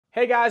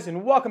Hey guys,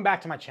 and welcome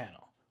back to my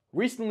channel.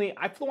 Recently,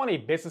 I flew on a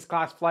business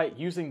class flight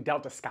using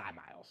Delta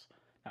SkyMiles.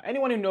 Now,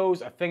 anyone who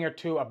knows a thing or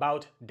two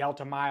about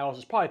Delta miles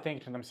is probably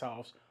thinking to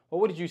themselves, well,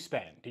 what did you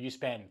spend? Did you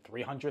spend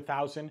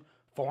 300,000,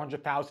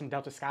 400,000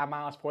 Delta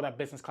SkyMiles for that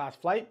business class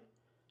flight?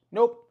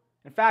 Nope.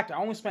 In fact, I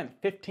only spent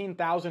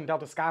 15,000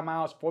 Delta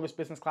SkyMiles for this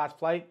business class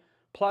flight,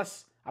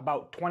 plus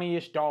about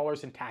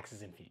 $20-ish in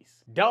taxes and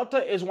fees.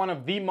 Delta is one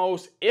of the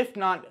most, if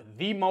not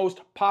the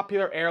most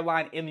popular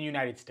airline in the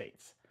United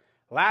States.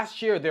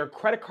 Last year, their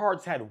credit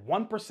cards had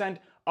 1%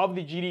 of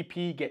the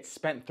GDP get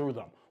spent through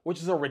them,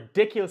 which is a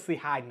ridiculously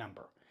high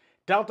number.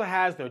 Delta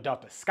has their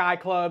Delta Sky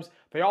Clubs.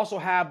 They also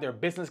have their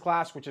business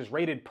class, which is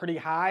rated pretty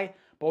high.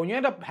 But when you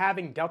end up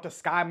having Delta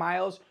Sky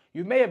Miles,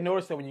 you may have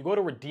noticed that when you go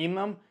to redeem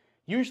them,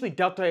 usually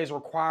Delta is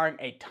requiring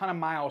a ton of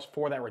miles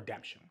for that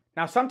redemption.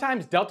 Now,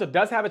 sometimes Delta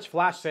does have its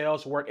flash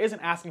sales where it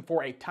isn't asking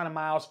for a ton of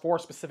miles for a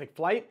specific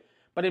flight,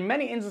 but in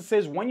many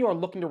instances, when you are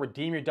looking to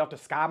redeem your Delta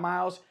Sky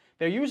Miles,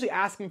 they're usually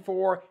asking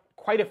for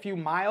quite a few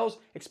miles,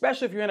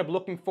 especially if you end up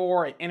looking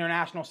for an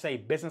international, say,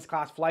 business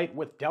class flight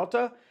with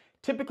Delta.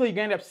 Typically,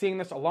 you end up seeing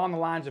this along the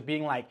lines of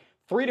being like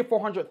 300,000 to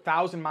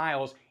 400,000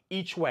 miles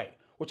each way,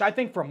 which I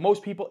think for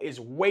most people is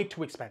way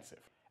too expensive.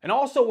 And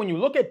also, when you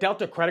look at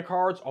Delta credit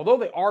cards, although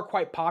they are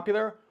quite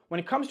popular, when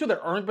it comes to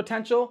their earn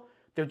potential,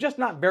 they're just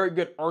not very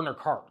good earner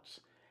cards.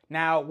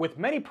 Now, with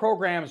many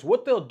programs,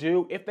 what they'll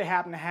do if they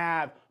happen to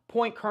have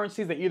point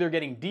currencies that are either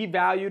getting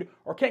devalued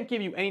or can't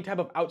give you any type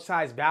of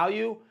outsized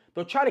value,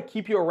 they'll try to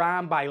keep you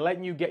around by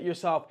letting you get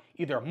yourself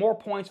either more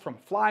points from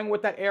flying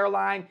with that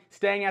airline,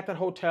 staying at that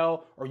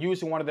hotel, or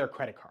using one of their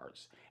credit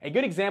cards. A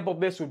good example of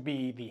this would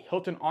be the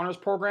Hilton Honors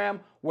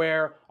program,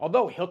 where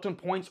although Hilton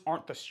points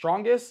aren't the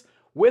strongest,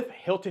 with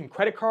Hilton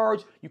credit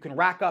cards, you can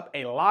rack up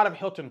a lot of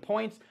Hilton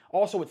points.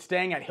 Also, with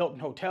staying at Hilton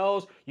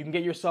hotels, you can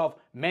get yourself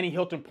many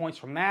Hilton points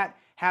from that.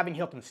 Having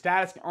Hilton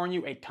status can earn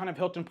you a ton of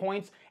Hilton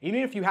points. Even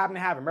if you happen to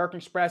have American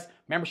Express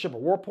membership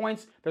reward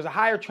points, there's a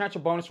higher transfer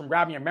bonus from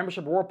grabbing your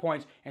membership reward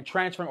points and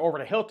transferring over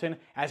to Hilton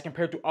as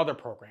compared to other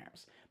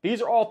programs.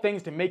 These are all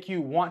things to make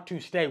you want to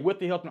stay with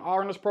the Hilton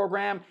Honors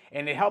program,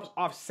 and it helps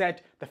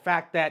offset the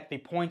fact that the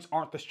points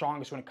aren't the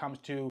strongest when it comes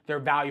to their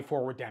value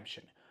for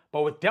redemption.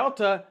 But with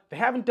Delta, they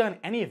haven't done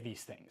any of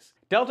these things.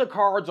 Delta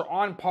cards are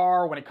on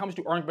par when it comes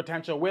to earning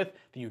potential with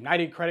the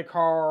United credit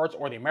cards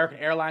or the American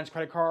Airlines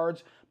credit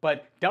cards,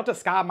 but Delta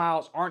Sky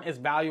Miles aren't as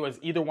valuable as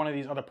either one of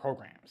these other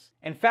programs.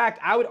 In fact,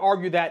 I would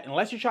argue that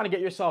unless you're trying to get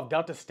yourself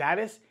Delta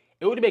status,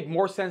 it would make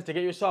more sense to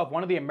get yourself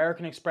one of the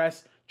American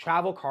Express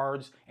travel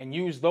cards and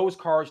use those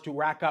cards to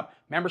rack up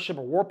membership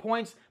reward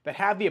points that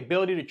have the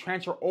ability to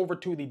transfer over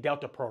to the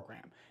Delta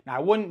program. Now, I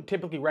wouldn't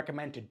typically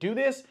recommend to do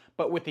this,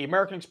 but with the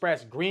American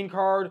Express Green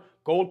Card,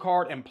 Gold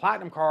Card, and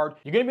Platinum Card,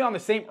 you're gonna be on the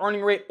same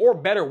earning rate or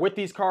better with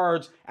these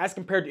cards as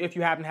compared to if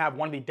you happen to have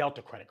one of the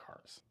Delta credit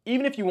cards.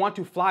 Even if you want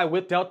to fly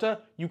with Delta,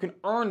 you can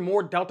earn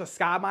more Delta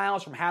Sky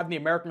Miles from having the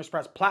American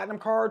Express Platinum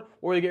Card,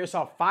 or you get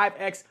yourself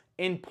 5x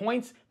in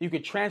points that you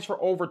could transfer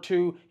over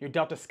to your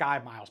Delta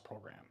Sky Miles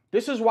program.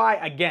 This is why,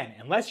 again,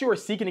 unless you are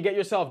seeking to get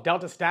yourself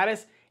Delta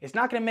status, it's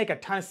not going to make a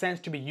ton of sense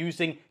to be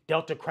using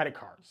Delta credit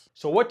cards.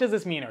 So what does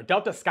this mean? Are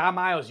Delta Sky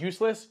Miles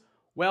useless?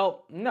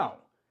 Well, no.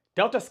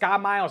 Delta Sky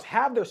Miles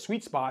have their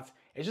sweet spots.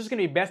 It's just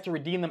going to be best to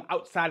redeem them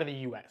outside of the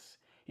US.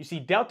 You see,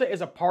 Delta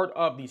is a part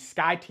of the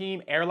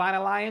SkyTeam Airline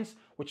Alliance,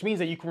 which means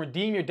that you can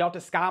redeem your Delta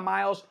Sky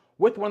Miles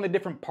with one of the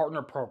different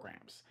partner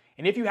programs.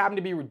 And if you happen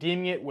to be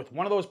redeeming it with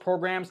one of those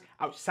programs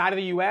outside of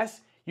the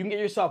US, you can get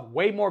yourself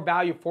way more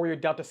value for your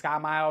Delta Sky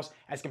Miles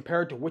as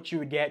compared to what you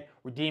would get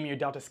redeeming your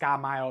Delta Sky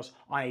Miles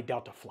on a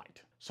Delta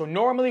flight. So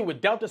normally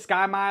with Delta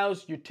Sky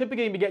Miles, you're typically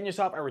going to be getting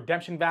yourself a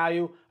redemption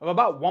value of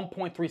about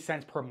 1.3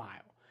 cents per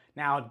mile.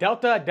 Now,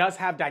 Delta does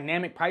have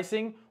dynamic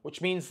pricing,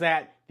 which means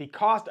that the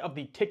cost of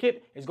the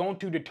ticket is going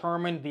to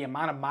determine the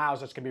amount of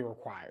miles that's going to be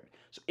required.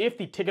 So if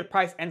the ticket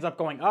price ends up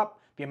going up,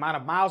 the amount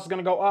of miles is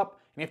going to go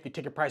up, and if the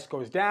ticket price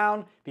goes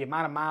down, the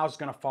amount of miles is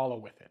going to follow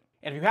with it.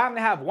 And if you happen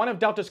to have one of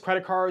Delta's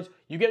credit cards,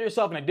 you get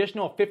yourself an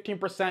additional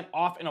 15%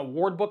 off an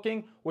award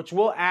booking, which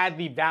will add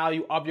the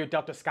value of your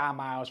Delta Sky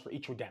Miles for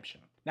each redemption.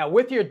 Now,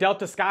 with your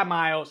Delta Sky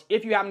Miles,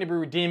 if you happen to be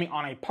redeeming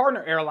on a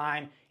partner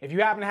airline, if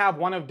you happen to have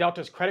one of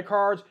Delta's credit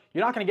cards,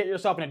 you're not going to get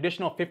yourself an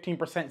additional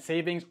 15%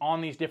 savings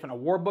on these different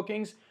award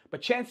bookings,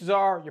 but chances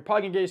are you're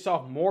probably going to get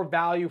yourself more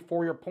value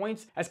for your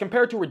points as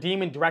compared to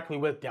redeeming directly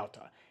with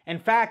Delta. In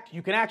fact,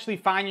 you can actually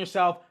find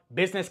yourself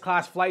business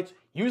class flights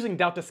using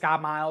Delta Sky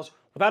Miles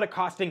without it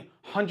costing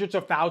hundreds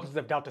of thousands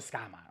of Delta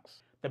Sky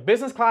Miles. The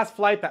business class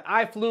flight that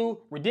I flew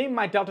redeeming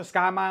my Delta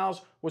Sky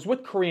Miles was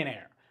with Korean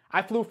Air.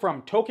 I flew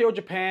from Tokyo,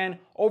 Japan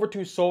over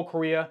to Seoul,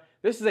 Korea.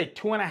 This is a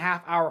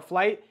 2.5-hour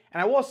flight,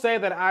 and I will say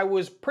that I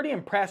was pretty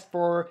impressed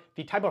for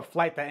the type of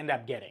flight that I ended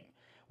up getting.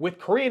 With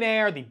Korean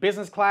Air, the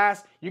business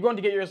class, you're going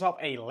to get yourself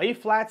a lay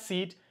flat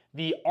seat.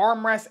 The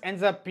armrest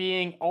ends up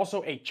being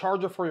also a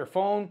charger for your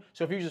phone.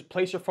 So if you just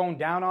place your phone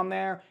down on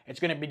there, it's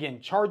going to begin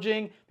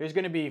charging. There's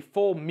going to be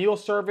full meal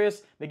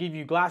service. They give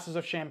you glasses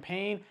of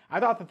champagne. I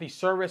thought that the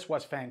service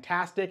was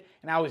fantastic,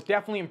 and I was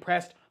definitely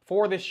impressed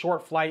for this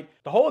short flight.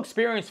 The whole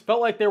experience felt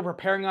like they were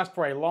preparing us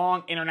for a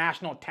long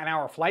international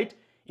 10-hour flight,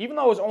 even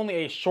though it was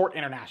only a short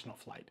international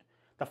flight.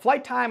 The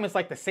flight time is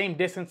like the same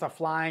distance of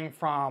flying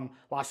from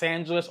Los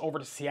Angeles over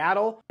to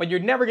Seattle, but you're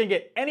never gonna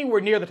get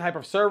anywhere near the type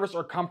of service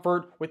or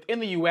comfort within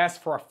the US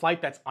for a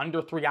flight that's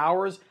under 3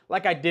 hours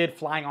like I did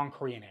flying on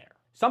Korean Air.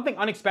 Something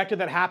unexpected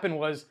that happened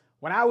was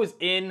when I was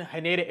in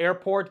Haneda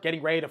Airport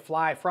getting ready to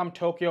fly from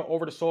Tokyo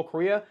over to Seoul,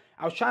 Korea,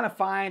 I was trying to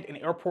find an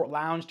airport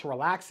lounge to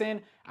relax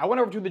in. I went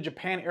over to the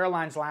Japan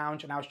Airlines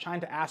lounge and I was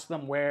trying to ask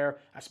them where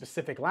a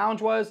specific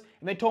lounge was,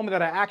 and they told me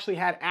that I actually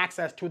had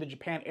access to the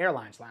Japan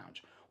Airlines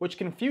lounge, which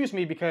confused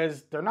me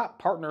because they're not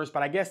partners,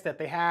 but I guess that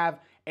they have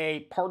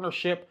a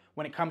partnership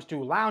when it comes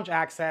to lounge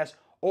access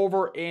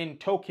over in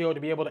Tokyo to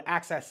be able to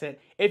access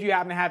it if you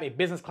happen to have a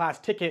business class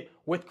ticket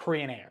with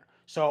Korean Air.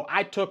 So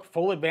I took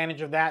full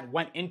advantage of that,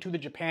 went into the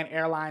Japan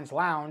Airlines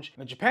lounge.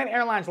 The Japan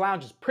Airlines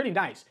lounge is pretty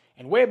nice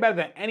and way better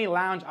than any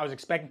lounge I was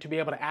expecting to be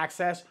able to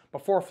access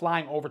before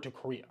flying over to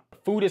Korea. The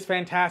food is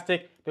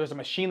fantastic. There's a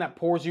machine that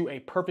pours you a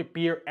perfect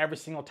beer every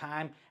single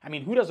time. I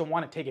mean, who doesn't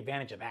want to take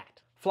advantage of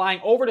that?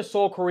 Flying over to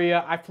Seoul,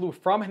 Korea, I flew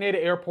from Haneda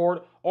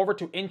Airport over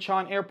to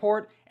Incheon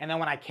Airport, and then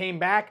when I came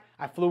back,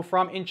 I flew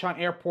from Incheon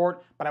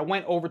Airport, but I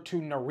went over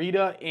to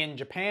Narita in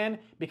Japan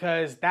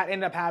because that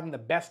ended up having the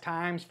best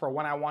times for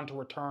when I wanted to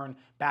return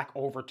back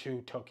over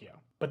to Tokyo.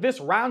 But this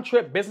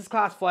round-trip business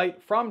class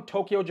flight from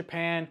Tokyo,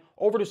 Japan,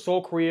 over to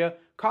Seoul, Korea,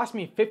 cost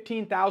me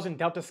 15,000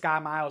 Delta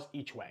SkyMiles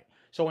each way.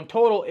 So in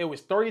total, it was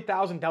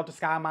 30,000 Delta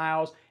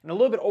SkyMiles and a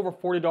little bit over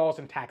 $40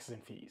 in taxes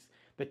and fees.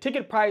 The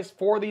ticket price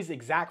for these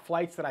exact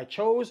flights that I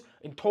chose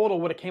in total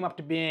would have came up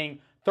to being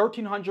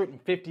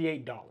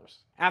 $1,358.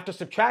 After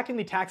subtracting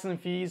the taxes and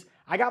fees,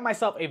 I got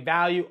myself a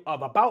value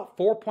of about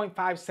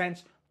 4.5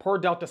 cents per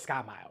Delta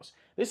SkyMiles.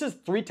 This is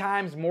 3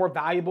 times more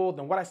valuable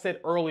than what I said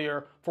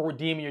earlier for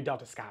redeeming your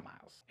Delta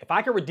SkyMiles. If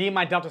I could redeem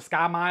my Delta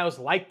SkyMiles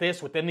like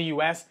this within the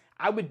US,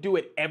 I would do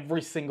it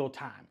every single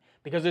time,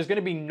 because there's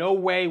gonna be no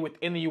way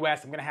within the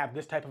US I'm gonna have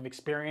this type of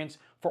experience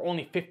for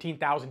only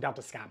 15,000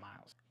 Delta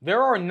SkyMiles.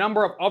 There are a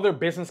number of other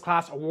business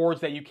class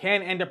awards that you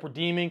can end up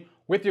redeeming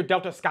with your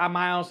Delta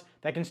SkyMiles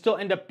that can still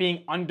end up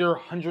being under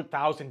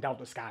 100,000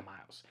 Delta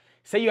SkyMiles.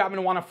 Say you happen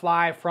to want to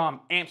fly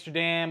from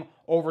Amsterdam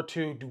over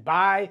to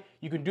Dubai,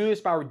 you can do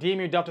this by redeeming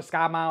your Delta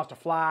SkyMiles to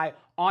fly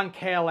on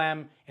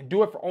KLM and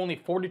do it for only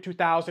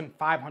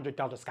 42,500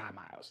 Delta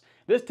SkyMiles.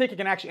 This ticket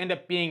can actually end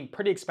up being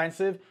pretty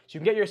expensive, so you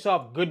can get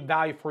yourself good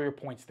value for your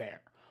points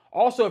there.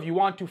 Also, if you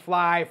want to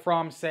fly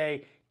from,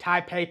 say,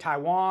 Taipei,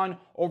 Taiwan,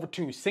 over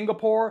to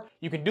Singapore,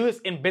 you can do this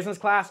in business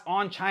class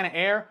on China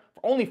Air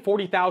for only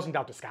 40,000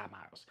 Delta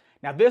SkyMiles.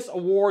 Now, this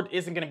award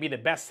isn't going to be the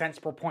best cents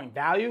per point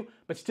value,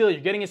 but still,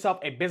 you're getting yourself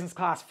a business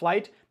class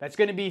flight that's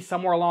going to be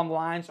somewhere along the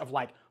lines of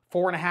like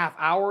 4.5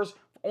 hours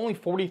for only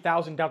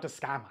 40,000 Delta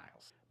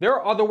SkyMiles. There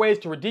are other ways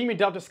to redeem your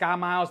Delta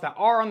SkyMiles that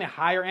are on the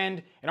higher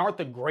end and aren't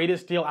the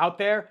greatest deal out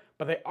there,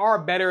 but they are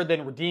better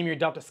than redeeming your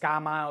Delta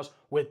SkyMiles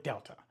with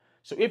Delta.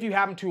 So if you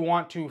happen to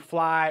want to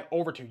fly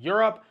over to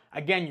Europe,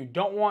 again, you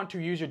don't want to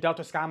use your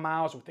Delta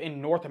SkyMiles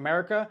within North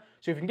America.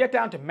 So if you can get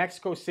down to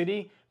Mexico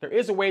City, there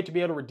is a way to be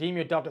able to redeem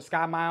your Delta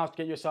SkyMiles to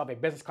get yourself a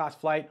business class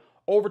flight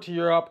over to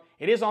Europe.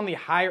 It is on the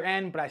higher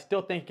end, but I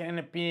still think it can end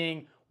up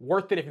being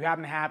worth it if you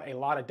happen to have a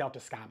lot of Delta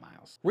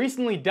SkyMiles.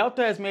 Recently,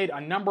 Delta has made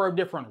a number of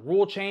different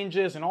rule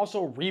changes and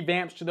also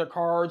revamps to their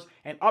cards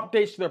and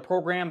updates to their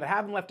program that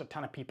haven't left a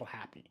ton of people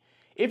happy.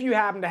 If you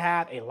happen to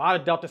have a lot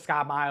of Delta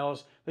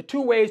SkyMiles, the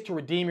 2 ways to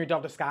redeem your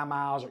Delta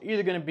SkyMiles are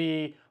either going to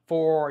be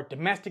for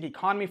domestic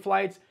economy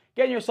flights,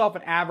 getting yourself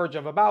an average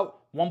of about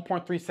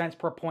 1.3 cents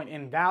per point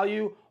in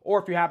value, or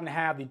if you happen to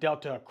have the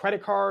Delta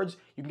credit cards,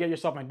 you can get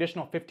yourself an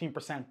additional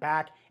 15%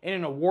 back in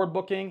an award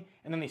booking.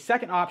 And then the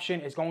second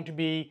option is going to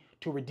be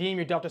to redeem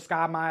your Delta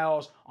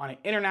SkyMiles on an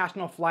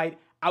international flight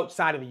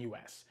outside of the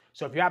US.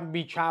 So if you happen to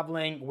be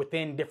traveling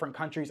within different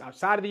countries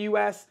outside of the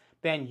US,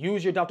 then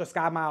use your Delta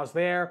SkyMiles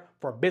there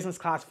for business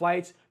class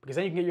flights, because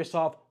then you can get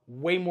yourself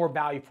way more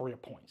value for your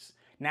points.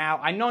 Now,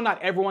 I know not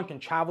everyone can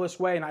travel this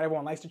way, not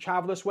everyone likes to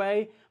travel this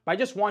way, but I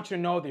just want you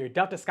to know that your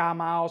Delta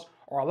SkyMiles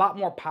are a lot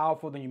more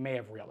powerful than you may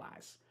have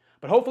realized.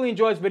 But hopefully you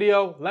enjoyed this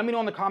video. Let me know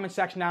in the comment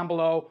section down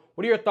below,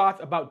 what are your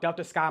thoughts about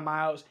Delta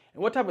SkyMiles,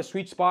 and what type of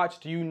sweet spots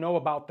do you know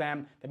about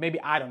them that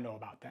maybe I don't know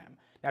about them?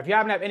 Now, if you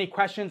happen to have any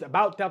questions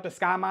about Delta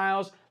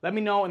SkyMiles, let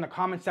me know in the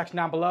comment section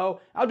down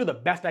below. I'll do the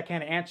best I can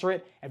to answer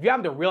it. If you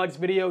happen to really like this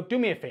video, do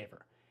me a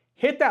favor.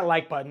 Hit that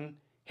like button,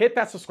 hit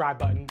that subscribe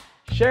button,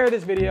 share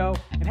this video,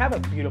 and have a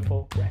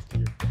beautiful rest